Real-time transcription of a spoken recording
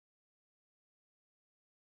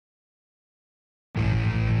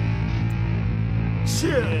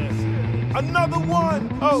Yeah. Another one.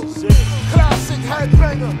 Oh, shit. Classic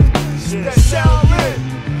headbanger. That Shaolin.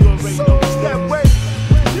 You already know it's that way.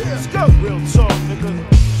 Yeah. Let's go. Real talk, nigga.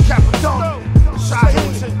 Cappadoona.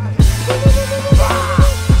 Shyheim. This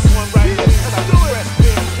one right here. Let's do it.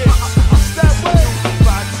 It's that way.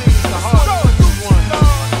 5G's the hardest one.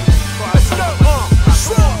 Let's go.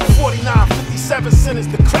 49-57 centers,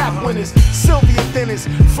 the crap winners. Sylvia dinners,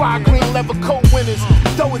 fly green leather coat winners.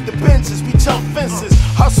 Throw at the benches, we jump fences.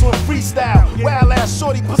 Hustle and freestyle. Wild ass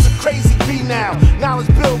shorty puts a crazy B now.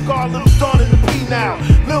 Knowledge Bill guard, little Dawn in the P now.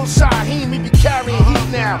 Lil Shyheim, we be carrying heat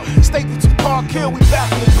now. Stapleton Park Hill, we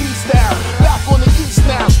back in the B style. Back on the east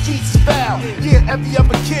now, streets is foul. Yeah, every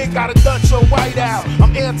other kid got a Dutch or white out.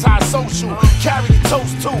 I'm anti-social, carry the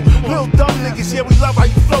toast too. Real dumb niggas, yeah, we love how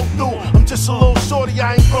you flow through. I'm just a little shorty,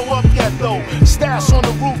 I ain't grow up yet though. Stash on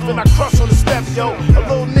the roof and I crush on the steps, yo. A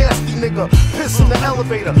little nasty nigga, piss in the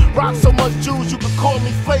elevator. Rock so much juice, you can call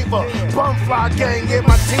me Flavor. Bumfly gang, yeah,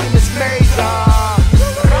 my team is major.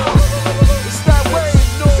 It's that way,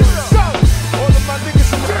 let's go. All of my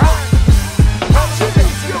niggas in the house.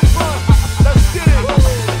 Let's get it.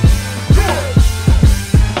 Yeah.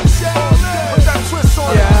 Put that twist on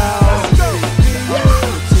it. Let's go.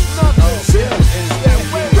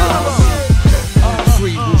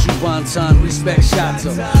 Free Buju Banton, respect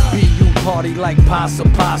Shatta. BU party like pasta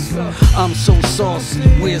pasta. I'm so saucy,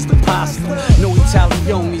 where's the pasta? No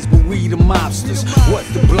Italianis, but we the mobsters. What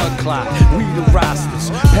the blood clot? We the rosters.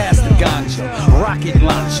 Pass the ganja, rocket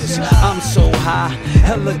launchers. I'm so high,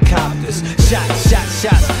 helicopters. Shots,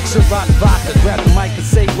 Ciroc vodka. Grab the mic and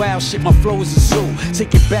say, wow, shit, my flow is a zoo.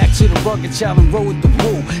 Take it back to the rugged child and roll with the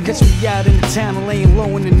woo. Catch me out in the town, laying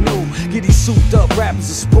low in the new. Get these souped up rappers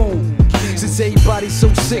a spoon. Since everybody's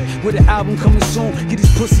so sick with an album coming soon, get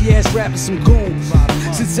these pussy ass rappers some goons.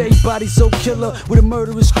 Since everybody's so killer with a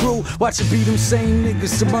murderous crew, watch it be them same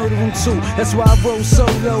niggas to murder them too. That's why I roll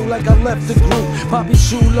solo like I left the group. Poppy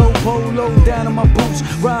shoe low, polo down in my boots.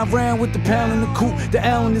 Ride round with the pound in the coupe. The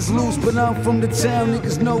Allen is loose, but I'm from the town.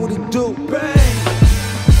 Niggas know what it do. Bang!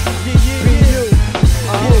 BU,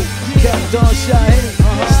 Cappadoona, Shyheim,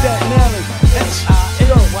 Staten Island.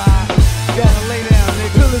 Gotta lay down, nigga.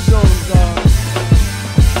 Pillage on them, dog.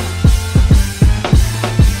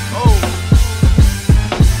 Oh.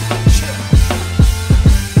 Shit.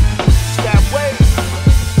 It's that way.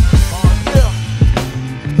 Yeah.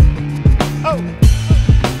 Oh.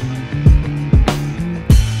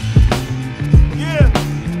 Yeah.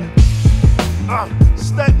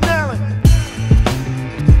 Staten Island.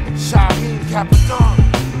 Shyheim, Cappadoona.